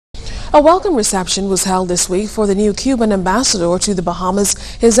A welcome reception was held this week for the new Cuban ambassador to the Bahamas,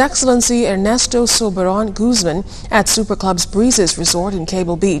 His Excellency Enersto Sobermon Guzman, at SuperClubs Breezes resort in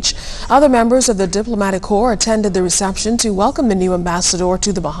Cable Beach. Other members of the diplomatic corps attended the reception to welcome the new ambassador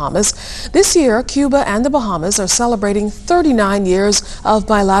to the Bahamas. This year, Cuba and the Bahamas are celebrating 39 years of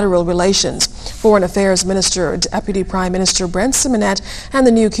bilateral relations. Foreign Affairs Minister, Deputy Prime Minister Brent Simonet and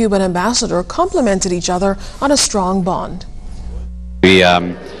the new Cuban ambassador complimented each other on a strong bond. We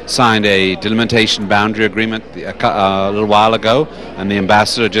signed a delimitation boundary agreement a little while ago, and the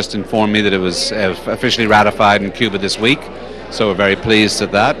ambassador just informed me that it was officially ratified in Cuba this week, so we're very pleased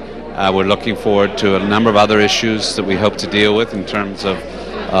at that. We're looking forward to a number of other issues that we hope to deal with in terms of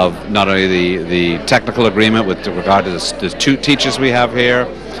not only the technical agreement with regard to the two teachers we have here,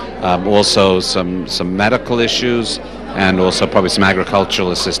 also some medical issues, and also probably some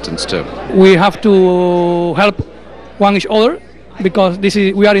agricultural assistance too. We have to help one each other, because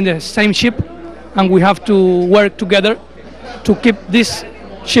we are in the same ship, and we have to work together to keep this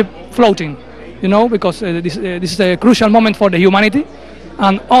ship floating, because this is a crucial moment for the humanity,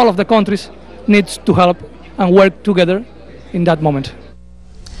 and all of the countries need to help and work together in that moment.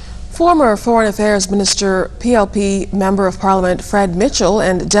 Former Foreign Affairs Minister, PLP Member of Parliament Fred Mitchell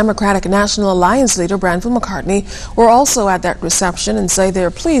and Democratic National Alliance leader Branford McCartney were also at that reception and say they are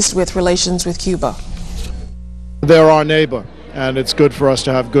pleased with relations with Cuba. They're our neighbor, and it's good for us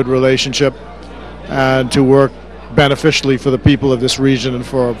to have good relationship and to work beneficially for the people of this region and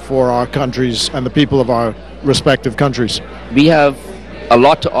for our countries and the people of our respective countries. We have a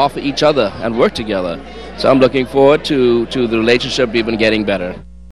lot to offer each other and work together, so I'm looking forward to the relationship even getting better.